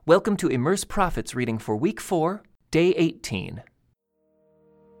Welcome to Immerse Prophets reading for Week 4, Day 18.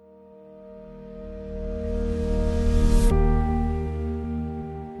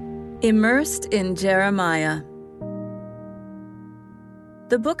 Immersed in Jeremiah.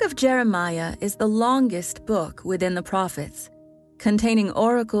 The book of Jeremiah is the longest book within the prophets, containing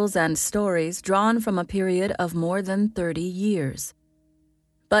oracles and stories drawn from a period of more than 30 years.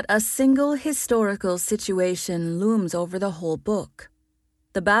 But a single historical situation looms over the whole book.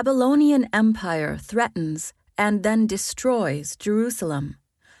 The Babylonian Empire threatens and then destroys Jerusalem,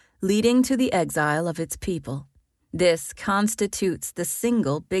 leading to the exile of its people. This constitutes the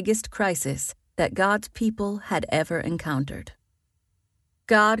single biggest crisis that God's people had ever encountered.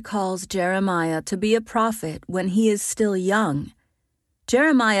 God calls Jeremiah to be a prophet when he is still young.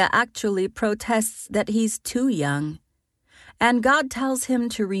 Jeremiah actually protests that he's too young, and God tells him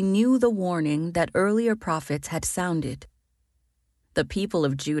to renew the warning that earlier prophets had sounded. The people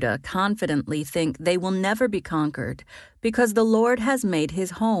of Judah confidently think they will never be conquered because the Lord has made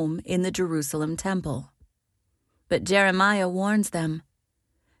his home in the Jerusalem temple. But Jeremiah warns them,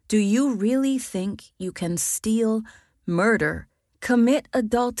 "Do you really think you can steal, murder, commit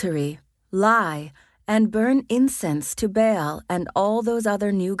adultery, lie, and burn incense to Baal and all those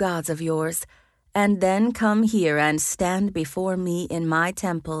other new gods of yours, and then come here and stand before me in my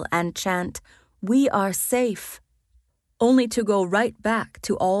temple and chant, 'We are safe,' only to go right back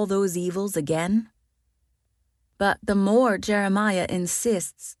to all those evils again?" But the more Jeremiah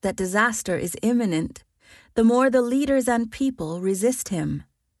insists that disaster is imminent, the more the leaders and people resist him.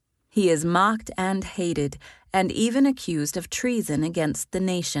 He is mocked and hated, and even accused of treason against the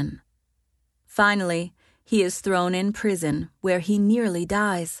nation. Finally, he is thrown in prison, where he nearly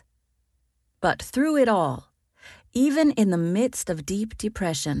dies. But through it all, even in the midst of deep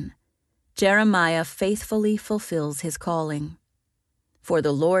depression, Jeremiah faithfully fulfills his calling. For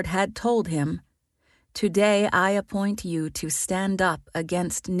the Lord had told him, "Today I appoint you to stand up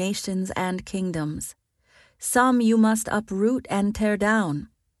against nations and kingdoms. Some you must uproot and tear down,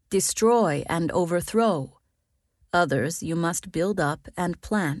 destroy and overthrow. Others you must build up and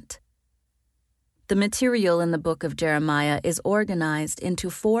plant." The material in the book of Jeremiah is organized into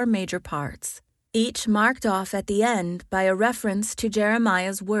 4 major parts, each marked off at the end by a reference to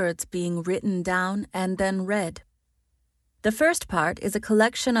Jeremiah's words being written down and then read. The first part is a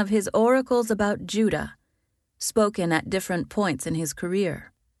collection of his oracles about Judah, spoken at different points in his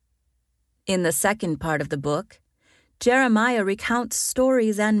career. In the second part of the book, Jeremiah recounts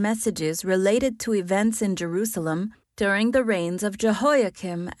stories and messages related to events in Jerusalem during the reigns of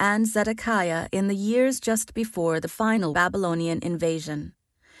Jehoiakim and Zedekiah in the years just before the final Babylonian invasion.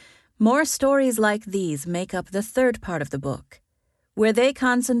 More stories like these make up the third part of the book, where they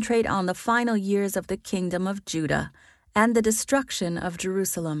concentrate on the final years of the kingdom of Judah and the destruction of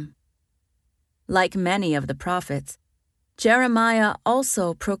Jerusalem. Like many of the prophets, Jeremiah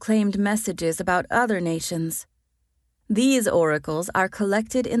also proclaimed messages about other nations. These oracles are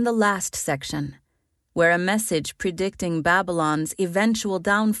collected in the last section, where a message predicting Babylon's eventual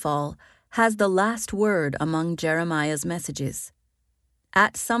downfall has the last word among Jeremiah's messages.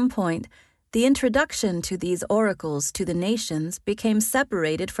 At some point, the introduction to these oracles to the nations became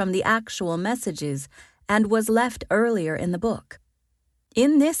separated from the actual messages and was left earlier in the book.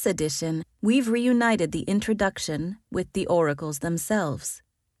 In this edition, we've reunited the introduction with the oracles themselves.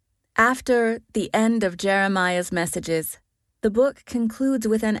 After the end of Jeremiah's messages, the book concludes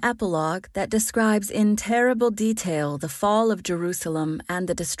with an epilogue that describes in terrible detail the fall of Jerusalem and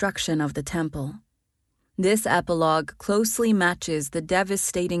the destruction of the temple. This epilogue closely matches the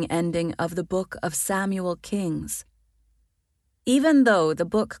devastating ending of the book of Samuel Kings. Even though the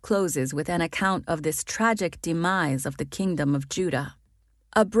book closes with an account of this tragic demise of the kingdom of Judah,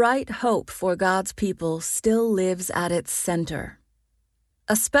 a bright hope for God's people still lives at its center.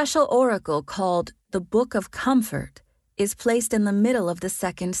 A special oracle called the Book of Comfort is placed in the middle of the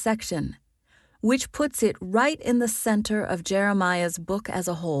second section, which puts it right in the center of Jeremiah's book as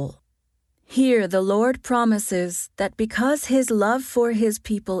a whole. Here the Lord promises that because his love for his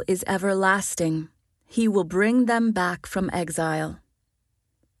people is everlasting, he will bring them back from exile.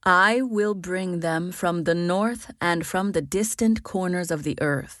 "I will bring them from the north and from the distant corners of the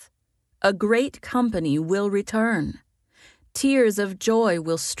earth. A great company will return. Tears of joy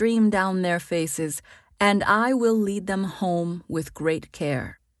will stream down their faces, and I will lead them home with great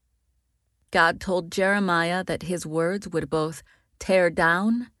care." God told Jeremiah that his words would both tear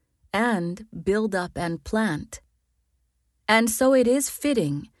down and build up and plant. And so it is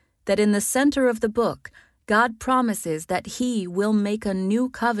fitting that in the center of the book, God promises that he will make a new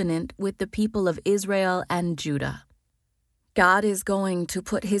covenant with the people of Israel and Judah. God is going to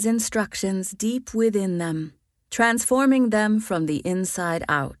put His instructions deep within them, transforming them from the inside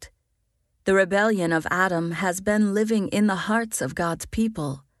out. The rebellion of Adam has been living in the hearts of God's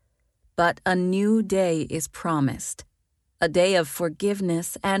people. But a new day is promised, a day of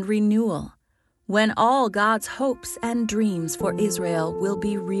forgiveness and renewal, when all God's hopes and dreams for Israel will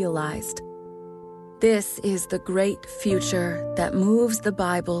be realized. This is the great future that moves the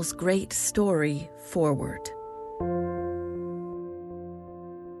Bible's great story forward.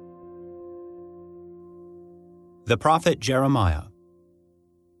 The prophet Jeremiah.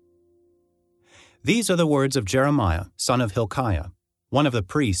 These are the words of Jeremiah, son of Hilkiah, one of the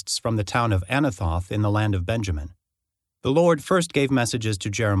priests from the town of Anathoth in the land of Benjamin. The Lord first gave messages to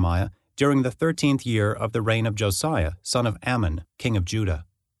Jeremiah during the 13th year of the reign of Josiah, son of Ammon, king of Judah.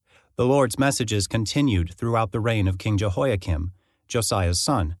 The Lord's messages continued throughout the reign of King Jehoiakim, Josiah's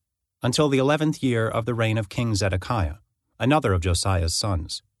son, until the 11th year of the reign of King Zedekiah, another of Josiah's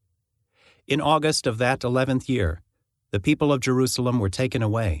sons. In August of that 11th year, the people of Jerusalem were taken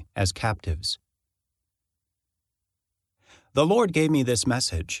away as captives. The Lord gave me this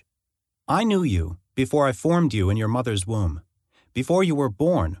message. I knew you before I formed you in your mother's womb. Before you were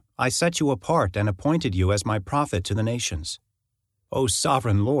born, I set you apart and appointed you as my prophet to the nations. O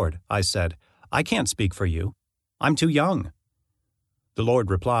sovereign Lord, I said, I can't speak for you. I'm too young. The Lord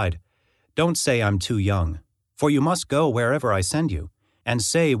replied, Don't say I'm too young, for you must go wherever I send you, and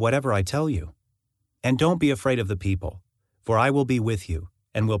say whatever I tell you. And don't be afraid of the people, for I will be with you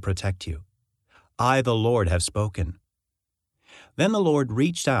and will protect you. I, the Lord, have spoken. Then the Lord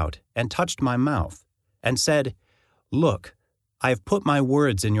reached out and touched my mouth and said, Look, I have put my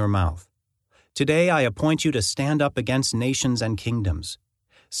words in your mouth. Today I appoint you to stand up against nations and kingdoms.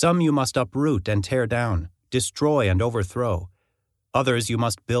 Some you must uproot and tear down, destroy and overthrow. Others you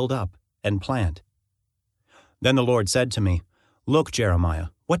must build up and plant. Then the Lord said to me, Look, Jeremiah,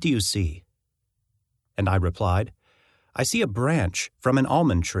 what do you see? And I replied, I see a branch from an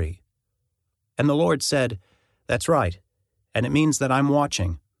almond tree. And the Lord said, That's right, and it means that I'm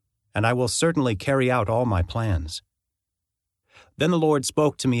watching, and I will certainly carry out all my plans. Then the Lord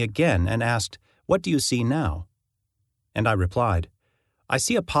spoke to me again and asked, What do you see now? And I replied, I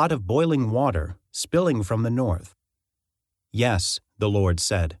see a pot of boiling water spilling from the north. Yes, the Lord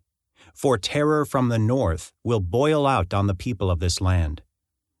said, for terror from the north will boil out on the people of this land.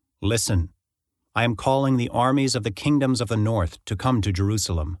 Listen, I am calling the armies of the kingdoms of the north to come to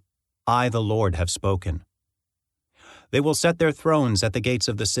Jerusalem. I, the Lord, have spoken. They will set their thrones at the gates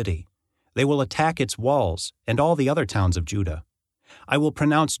of the city. They will attack its walls and all the other towns of Judah. I will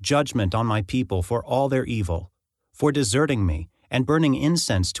pronounce judgment on my people for all their evil, for deserting me and burning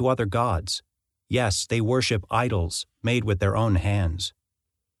incense to other gods. Yes, they worship idols made with their own hands.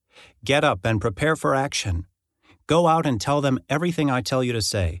 Get up and prepare for action. Go out and tell them everything I tell you to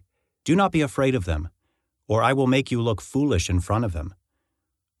say. Do not be afraid of them, or I will make you look foolish in front of them.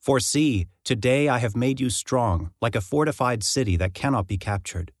 For see, today I have made you strong, like a fortified city that cannot be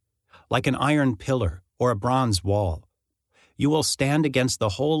captured, like an iron pillar or a bronze wall. You will stand against the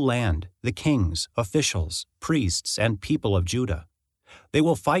whole land, the kings, officials, priests, and people of Judah. They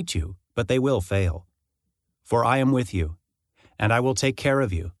will fight you, but they will fail. For I am with you, and I will take care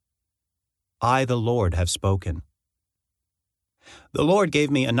of you. I, the Lord, have spoken. The Lord gave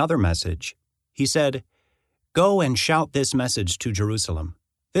me another message. He said, Go and shout this message to Jerusalem.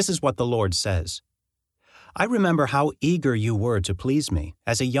 This is what the Lord says. I remember how eager you were to please me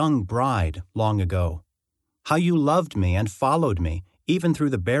as a young bride long ago, how you loved me and followed me even through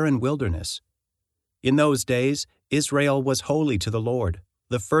the barren wilderness. In those days, Israel was holy to the Lord,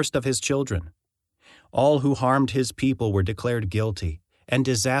 the first of his children. All who harmed his people were declared guilty, and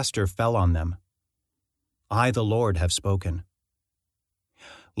disaster fell on them. I, the Lord, have spoken.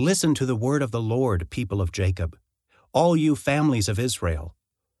 Listen to the word of the Lord, people of Jacob, all you families of Israel.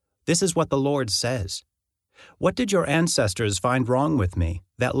 This is what the Lord says. What did your ancestors find wrong with me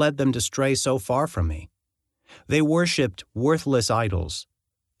that led them to stray so far from me? They worshipped worthless idols,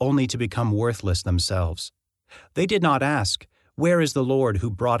 only to become worthless themselves. They did not ask, Where is the Lord who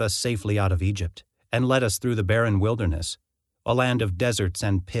brought us safely out of Egypt and led us through the barren wilderness, a land of deserts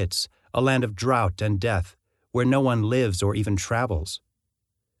and pits, a land of drought and death, where no one lives or even travels?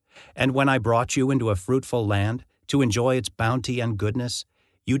 And when I brought you into a fruitful land to enjoy its bounty and goodness,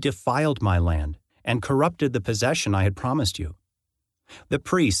 you defiled my land and corrupted the possession I had promised you. The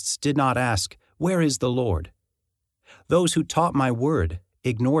priests did not ask, Where is the Lord? Those who taught my word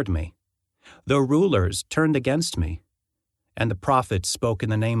ignored me. The rulers turned against me, and the prophets spoke in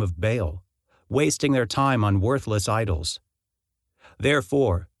the name of Baal, wasting their time on worthless idols.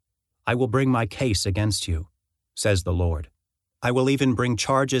 Therefore, I will bring my case against you, says the Lord. I will even bring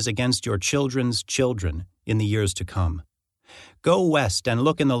charges against your children's children in the years to come. Go west and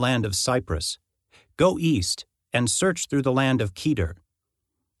look in the land of Cyprus. Go east and search through the land of Kedar.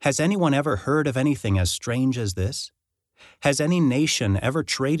 Has anyone ever heard of anything as strange as this? Has any nation ever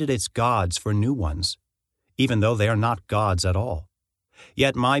traded its gods for new ones, even though they are not gods at all?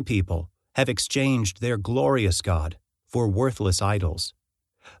 Yet my people have exchanged their glorious God for worthless idols.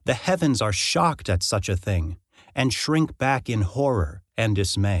 The heavens are shocked at such a thing and shrink back in horror and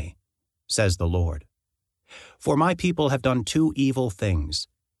dismay, says the Lord. For my people have done two evil things.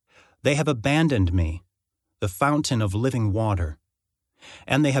 They have abandoned me, the fountain of living water,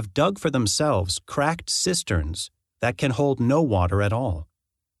 and they have dug for themselves cracked cisterns that can hold no water at all.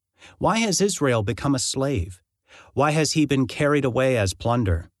 Why has Israel become a slave? Why has he been carried away as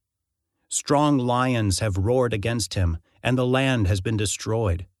plunder? Strong lions have roared against him, and the land has been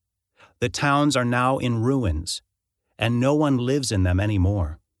destroyed. The towns are now in ruins, and no one lives in them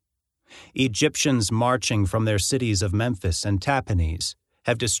anymore. Egyptians marching from their cities of Memphis and Tahpanhes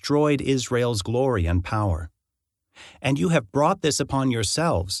have destroyed Israel's glory and power. And you have brought this upon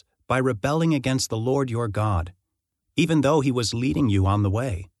yourselves by rebelling against the Lord your God, even though he was leading you on the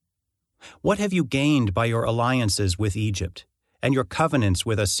way. What have you gained by your alliances with Egypt and your covenants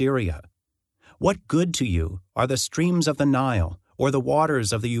with Assyria? What good to you are the streams of the Nile or the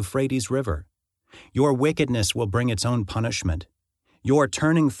waters of the Euphrates River? Your wickedness will bring its own punishment. Your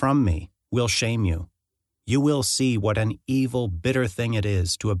turning from me will shame you. You will see what an evil, bitter thing it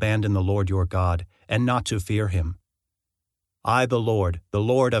is to abandon the Lord your God and not to fear him. I, the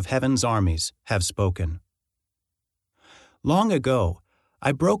Lord of heaven's armies, have spoken. Long ago,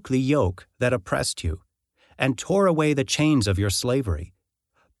 I broke the yoke that oppressed you and tore away the chains of your slavery.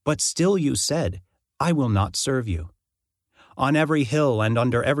 But still you said, I will not serve you. On every hill and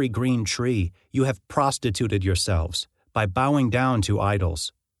under every green tree you have prostituted yourselves by bowing down to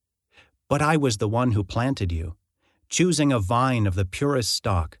idols. But I was the one who planted you, choosing a vine of the purest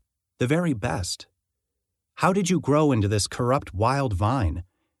stock, the very best. How did you grow into this corrupt wild vine?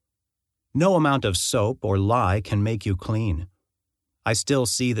 No amount of soap or lye can make you clean. I still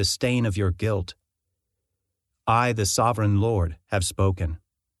see the stain of your guilt. I, the sovereign Lord, have spoken.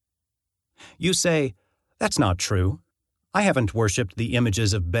 You say, that's not true. I haven't worshipped the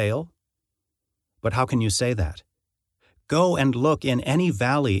images of Baal. But how can you say that? Go and look in any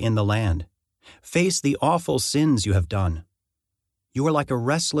valley in the land. Face the awful sins you have done. You are like a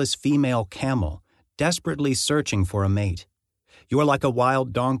restless female camel, desperately searching for a mate. You are like a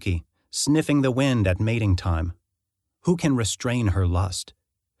wild donkey, sniffing the wind at mating time. Who can restrain her lust?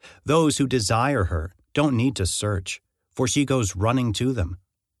 Those who desire her don't need to search, for she goes running to them.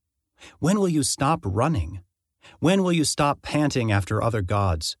 When will you stop running? When will you stop panting after other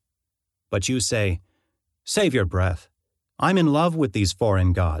gods? But you say, save your breath. I'm in love with these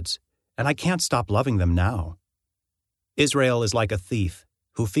foreign gods, and I can't stop loving them now. Israel is like a thief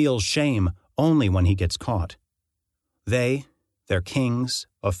who feels shame only when he gets caught. They, their kings,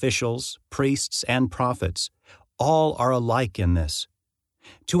 officials, priests, and prophets, all are alike in this.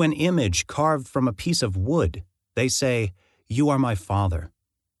 To an image carved from a piece of wood, they say, you are my father.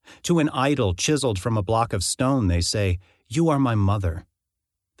 To an idol chiseled from a block of stone, they say, you are my mother.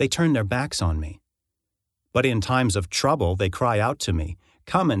 They turn their backs on me. But in times of trouble, they cry out to me,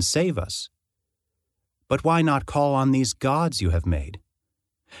 come and save us. But why not call on these gods you have made?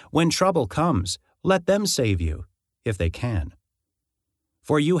 When trouble comes, let them save you, if they can.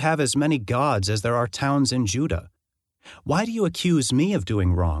 For you have as many gods as there are towns in Judah. Why do you accuse me of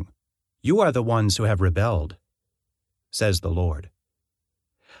doing wrong? You are the ones who have rebelled, says the Lord.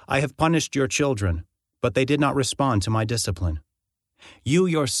 I have punished your children, but they did not respond to my discipline. You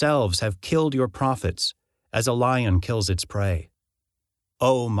yourselves have killed your prophets, as a lion kills its prey.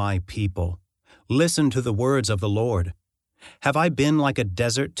 O my people, listen to the words of the Lord. Have I been like a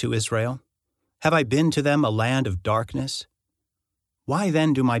desert to Israel? Have I been to them a land of darkness? Why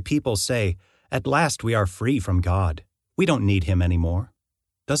then do my people say, at last we are free from God. We don't need him anymore.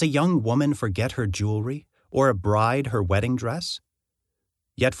 Does a young woman forget her jewelry, or a bride her wedding dress?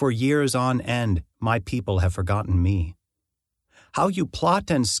 Yet for years on end, my people have forgotten me. How you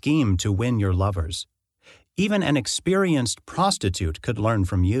plot and scheme to win your lovers. Even an experienced prostitute could learn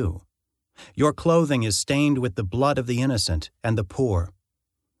from you. Your clothing is stained with the blood of the innocent and the poor,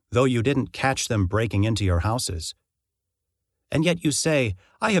 though you didn't catch them breaking into your houses. And yet you say,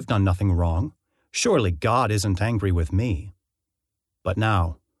 I have done nothing wrong. Surely God isn't angry with me. But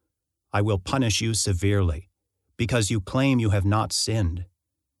now, I will punish you severely, because you claim you have not sinned.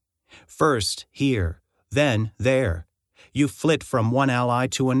 First here, then there, you flit from one ally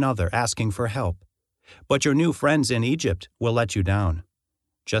to another asking for help. But your new friends in Egypt will let you down,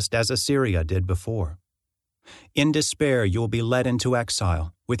 just as Assyria did before. In despair you will be led into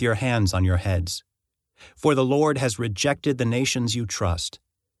exile, with your hands on your heads. For the Lord has rejected the nations you trust.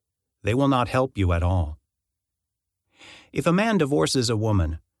 They will not help you at all. If a man divorces a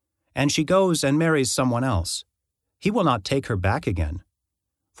woman, and she goes and marries someone else, he will not take her back again,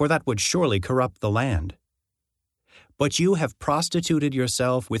 for that would surely corrupt the land. But you have prostituted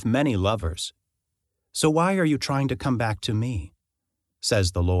yourself with many lovers. So why are you trying to come back to me?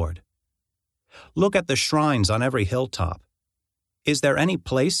 Says the Lord. Look at the shrines on every hilltop. Is there any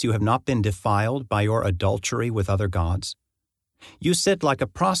place you have not been defiled by your adultery with other gods? You sit like a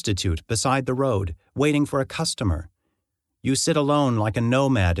prostitute beside the road, waiting for a customer. You sit alone like a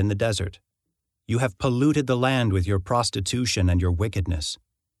nomad in the desert. You have polluted the land with your prostitution and your wickedness.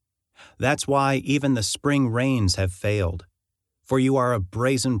 That's why even the spring rains have failed, for you are a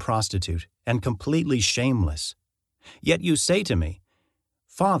brazen prostitute and completely shameless. Yet you say to me,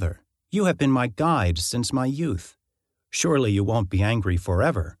 Father, you have been my guide since my youth. Surely you won't be angry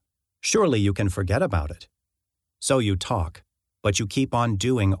forever. Surely you can forget about it. So you talk, but you keep on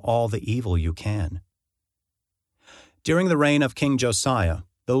doing all the evil you can. During the reign of King Josiah,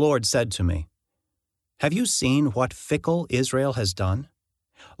 the Lord said to me, Have you seen what fickle Israel has done?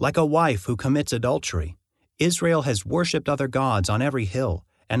 Like a wife who commits adultery, Israel has worshipped other gods on every hill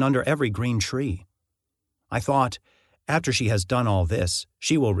and under every green tree. I thought, after she has done all this,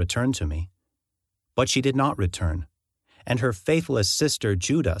 she will return to me. But she did not return, and her faithless sister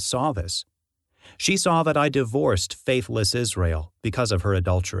Judah saw this. She saw that I divorced faithless Israel because of her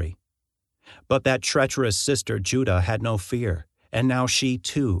adultery. But that treacherous sister Judah had no fear, and now she,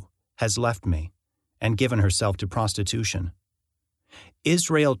 too, has left me and given herself to prostitution.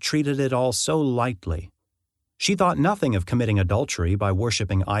 Israel treated it all so lightly. She thought nothing of committing adultery by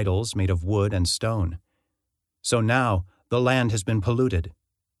worshipping idols made of wood and stone. So now the land has been polluted.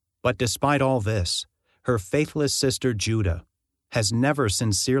 But despite all this, her faithless sister Judah has never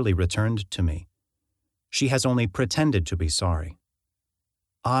sincerely returned to me. She has only pretended to be sorry.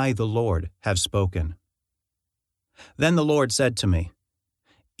 I, the Lord, have spoken. Then the Lord said to me,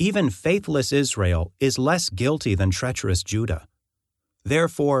 Even faithless Israel is less guilty than treacherous Judah.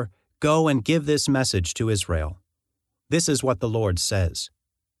 Therefore, go and give this message to Israel. This is what the Lord says.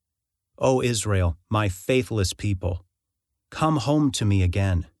 O Israel, my faithless people, come home to me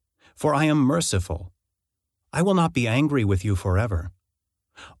again, for I am merciful. I will not be angry with you forever.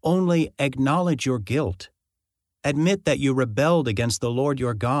 Only acknowledge your guilt. Admit that you rebelled against the Lord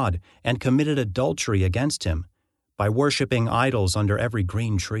your God and committed adultery against him by worshipping idols under every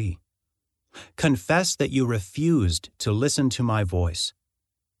green tree. Confess that you refused to listen to my voice.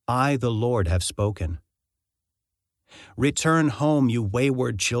 I, the Lord, have spoken. Return home, you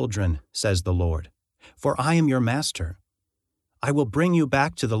wayward children, says the Lord, for I am your master. I will bring you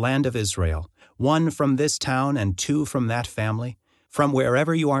back to the land of Israel, 1 from this town and 2 from that family, from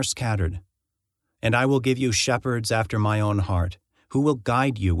wherever you are scattered. And I will give you shepherds after my own heart, who will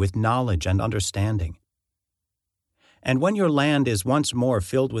guide you with knowledge and understanding. And when your land is once more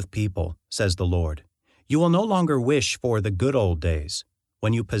filled with people, says the Lord, you will no longer wish for the good old days,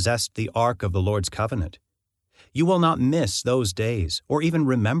 when you possessed the ark of the Lord's covenant. You will not miss those days, or even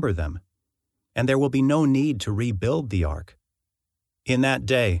remember them, and there will be no need to rebuild the ark. In that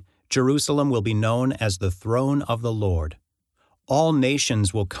day, Jerusalem will be known as the throne of the Lord. All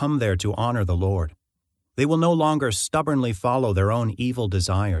nations will come there to honor the Lord. They will no longer stubbornly follow their own evil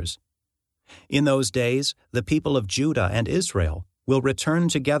desires. In those days, the people of Judah and Israel will return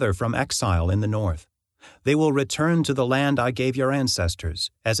together from exile in the north. They will return to the land I gave your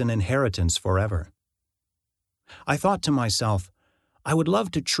ancestors as an inheritance forever. I thought to myself, I would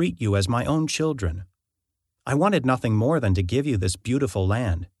love to treat you as my own children. I wanted nothing more than to give you this beautiful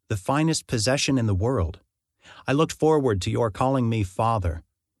land, the finest possession in the world. I looked forward to your calling me Father,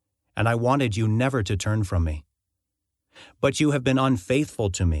 and I wanted you never to turn from me. But you have been unfaithful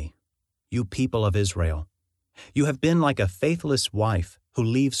to me, you people of Israel. You have been like a faithless wife who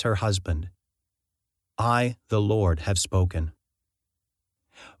leaves her husband. I, the Lord, have spoken.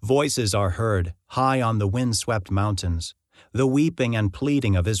 Voices are heard high on the wind-swept mountains, the weeping and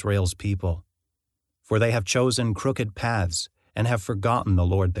pleading of Israel's people. For they have chosen crooked paths and have forgotten the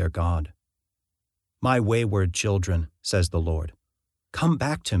Lord their God. My wayward children, says the Lord, come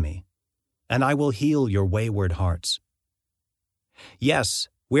back to me, and I will heal your wayward hearts. Yes,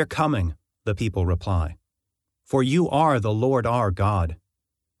 we're coming, the people reply, for you are the Lord our God.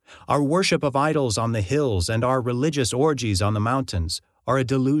 Our worship of idols on the hills and our religious orgies on the mountains are a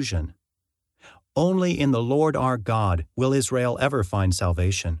delusion. Only in the Lord our God will Israel ever find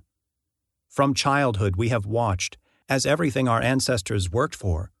salvation. From childhood we have watched, as everything our ancestors worked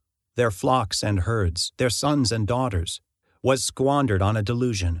for, their flocks and herds, their sons and daughters, was squandered on a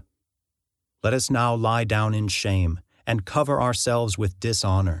delusion. Let us now lie down in shame and cover ourselves with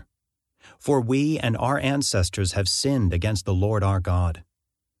dishonor. For we and our ancestors have sinned against the Lord our God.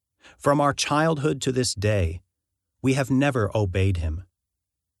 From our childhood to this day, we have never obeyed him.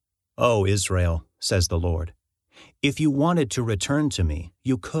 O Israel, says the Lord, if you wanted to return to me,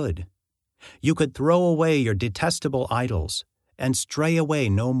 you could. You could throw away your detestable idols and stray away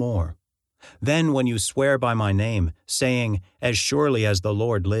no more. Then when you swear by my name, saying, as surely as the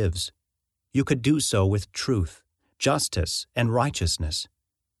Lord lives, you could do so with truth, justice, and righteousness.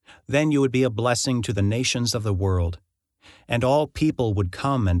 Then you would be a blessing to the nations of the world, and all people would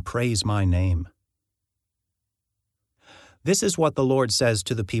come and praise my name. This is what the Lord says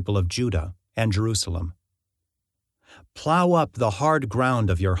to the people of Judah and Jerusalem. Plow up the hard ground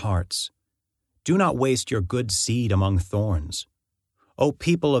of your hearts. Do not waste your good seed among thorns. O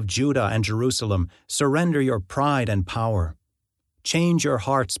people of Judah and Jerusalem, surrender your pride and power. Change your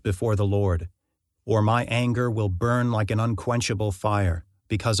hearts before the Lord, or my anger will burn like an unquenchable fire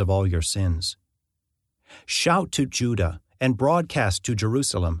because of all your sins. Shout to Judah and broadcast to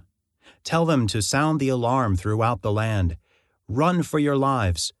Jerusalem. Tell them to sound the alarm throughout the land. Run for your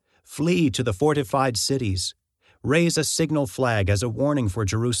lives. Flee to the fortified cities. Raise a signal flag as a warning for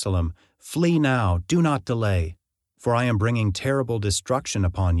Jerusalem. Flee now, do not delay, for I am bringing terrible destruction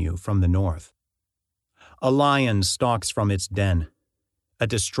upon you from the north. A lion stalks from its den, a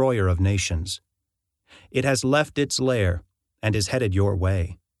destroyer of nations. It has left its lair and is headed your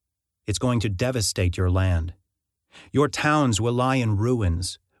way. It's going to devastate your land. Your towns will lie in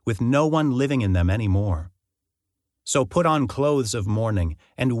ruins, with no one living in them any more. So put on clothes of mourning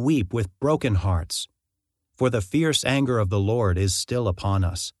and weep with broken hearts, for the fierce anger of the Lord is still upon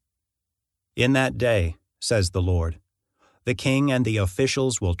us. In that day, says the Lord, the king and the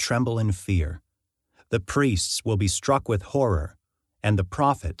officials will tremble in fear. The priests will be struck with horror, and the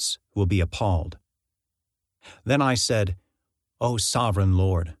prophets will be appalled. Then I said, O sovereign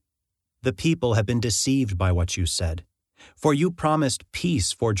Lord, the people have been deceived by what you said, for you promised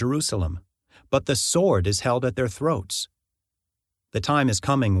peace for Jerusalem, but the sword is held at their throats. The time is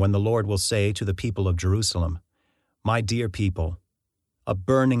coming when the Lord will say to the people of Jerusalem, My dear people, a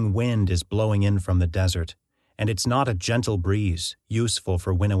burning wind is blowing in from the desert, and it's not a gentle breeze useful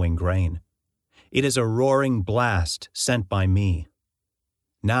for winnowing grain. It is a roaring blast sent by me.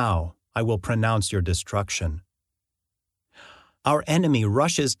 Now I will pronounce your destruction. Our enemy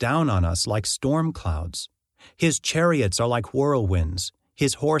rushes down on us like storm clouds. His chariots are like whirlwinds.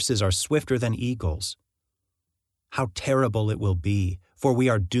 His horses are swifter than eagles. How terrible it will be, for we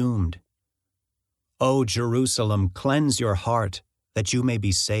are doomed. O Jerusalem, cleanse your heart, that you may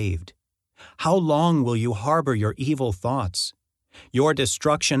be saved. How long will you harbor your evil thoughts? Your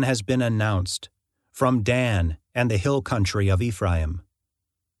destruction has been announced from Dan and the hill country of Ephraim.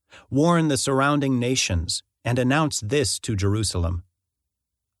 Warn the surrounding nations and announce this to Jerusalem.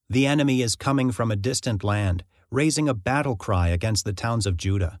 The enemy is coming from a distant land, raising a battle cry against the towns of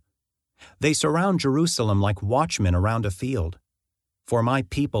Judah. They surround Jerusalem like watchmen around a field. For my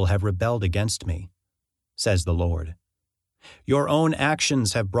people have rebelled against me, says the Lord. Your own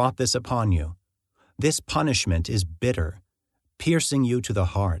actions have brought this upon you. This punishment is bitter, piercing you to the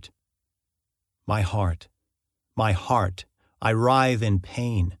heart. My heart, I writhe in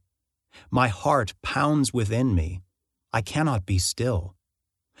pain. My heart pounds within me. I cannot be still.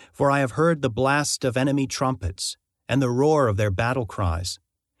 For I have heard the blast of enemy trumpets and the roar of their battle cries.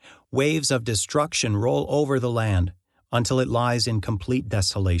 Waves of destruction roll over the land until it lies in complete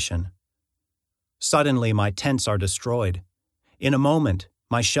desolation. Suddenly my tents are destroyed. In a moment,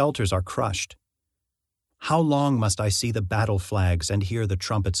 my shelters are crushed. How long must I see the battle flags and hear the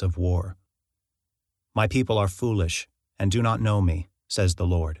trumpets of war? My people are foolish and do not know me, says the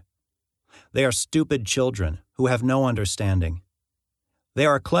Lord. They are stupid children who have no understanding. They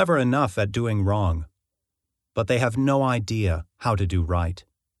are clever enough at doing wrong, but they have no idea how to do right.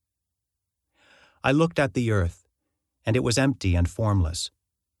 I looked at the earth, and it was empty and formless.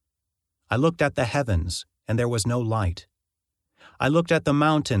 I looked at the heavens, and there was no light. I looked at the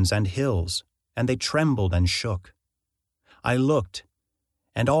mountains and hills, and they trembled and shook. I looked,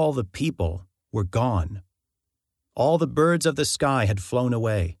 and all the people were gone. All the birds of the sky had flown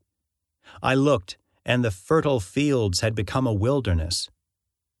away. I looked, and the fertile fields had become a wilderness.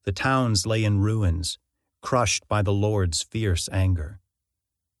 The towns lay in ruins, crushed by the Lord's fierce anger.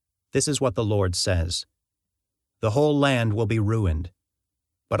 This is what the Lord says. The whole land will be ruined,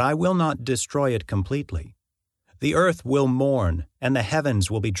 but I will not destroy it completely. The earth will mourn, and the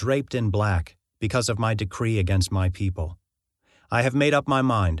heavens will be draped in black because of my decree against my people. I have made up my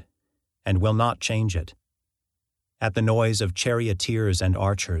mind, and will not change it. At the noise of charioteers and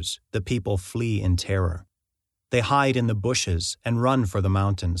archers, the people flee in terror. They hide in the bushes and run for the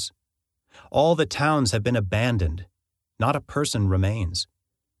mountains. All the towns have been abandoned. Not a person remains.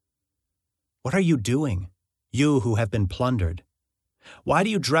 What are you doing, you who have been plundered? Why do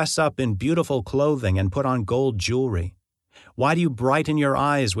you dress up in beautiful clothing and put on gold jewelry? Why do you brighten your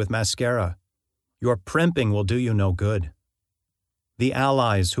eyes with mascara? Your primping will do you no good. The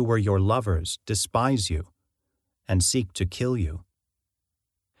allies who were your lovers despise you and seek to kill you.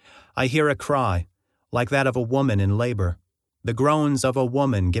 I hear a cry, like that of a woman in labor, the groans of a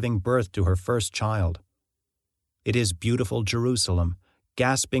woman giving birth to her first child. It is beautiful Jerusalem,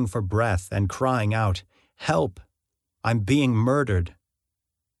 gasping for breath and crying out, "Help! I'm being murdered."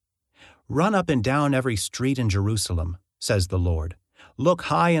 Run up and down every street in Jerusalem, says the Lord. Look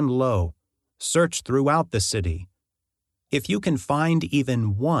high and low. Search throughout the city. If you can find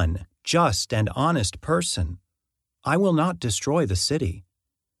even one just and honest person, I will not destroy the city.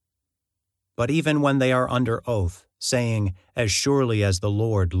 But even when they are under oath, saying, "As surely as the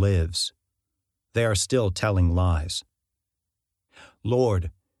Lord lives," they are still telling lies.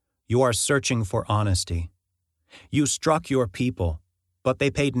 Lord, you are searching for honesty. You struck your people, but they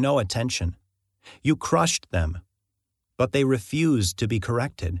paid no attention. You crushed them, but they refused to be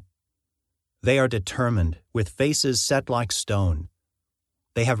corrected. They are determined, with faces set like stone.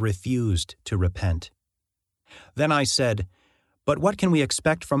 They have refused to repent. Then I said, "But what can we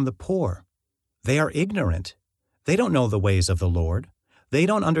expect from the poor? They are ignorant. They don't know the ways of the Lord. They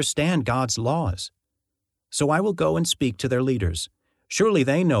don't understand God's laws. So I will go and speak to their leaders. Surely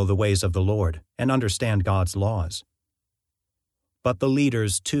they know the ways of the Lord and understand God's laws." But the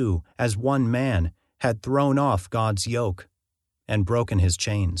leaders, too, as one man, had thrown off God's yoke and broken his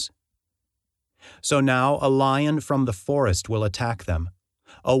chains. So now a lion from the forest will attack them.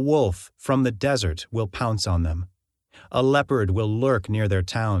 A wolf from the desert will pounce on them. A leopard will lurk near their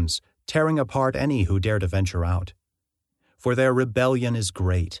towns, tearing apart any who dare to venture out. For their rebellion is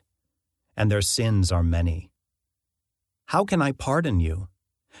great, and their sins are many. How can I pardon you?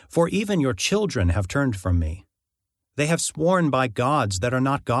 For even your children have turned from me. They have sworn by gods that are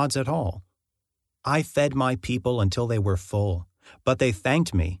not gods at all. I fed my people until they were full, but they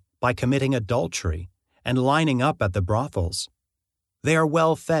thanked me by committing adultery and lining up at the brothels. They are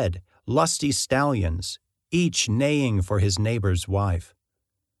well-fed, lusty stallions, each neighing for his neighbor's wife.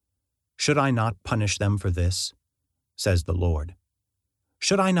 Should I not punish them for this? Says the Lord.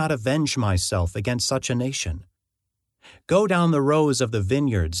 Should I not avenge myself against such a nation? Go down the rows of the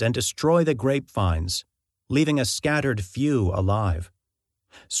vineyards and destroy the grapevines, leaving a scattered few alive.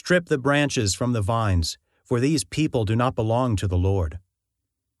 Strip the branches from the vines, for these people do not belong to the Lord.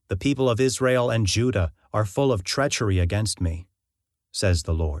 The people of Israel and Judah are full of treachery against me, says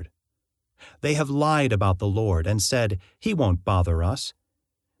the Lord. They have lied about the Lord and said, "He won't bother us.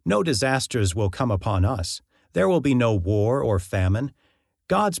 No disasters will come upon us. There will be no war or famine.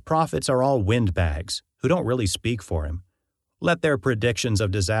 God's prophets are all windbags who don't really speak for him. Let their predictions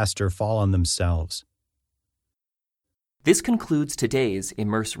of disaster fall on themselves." This concludes today's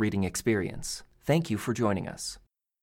Immerse reading experience. Thank you for joining us.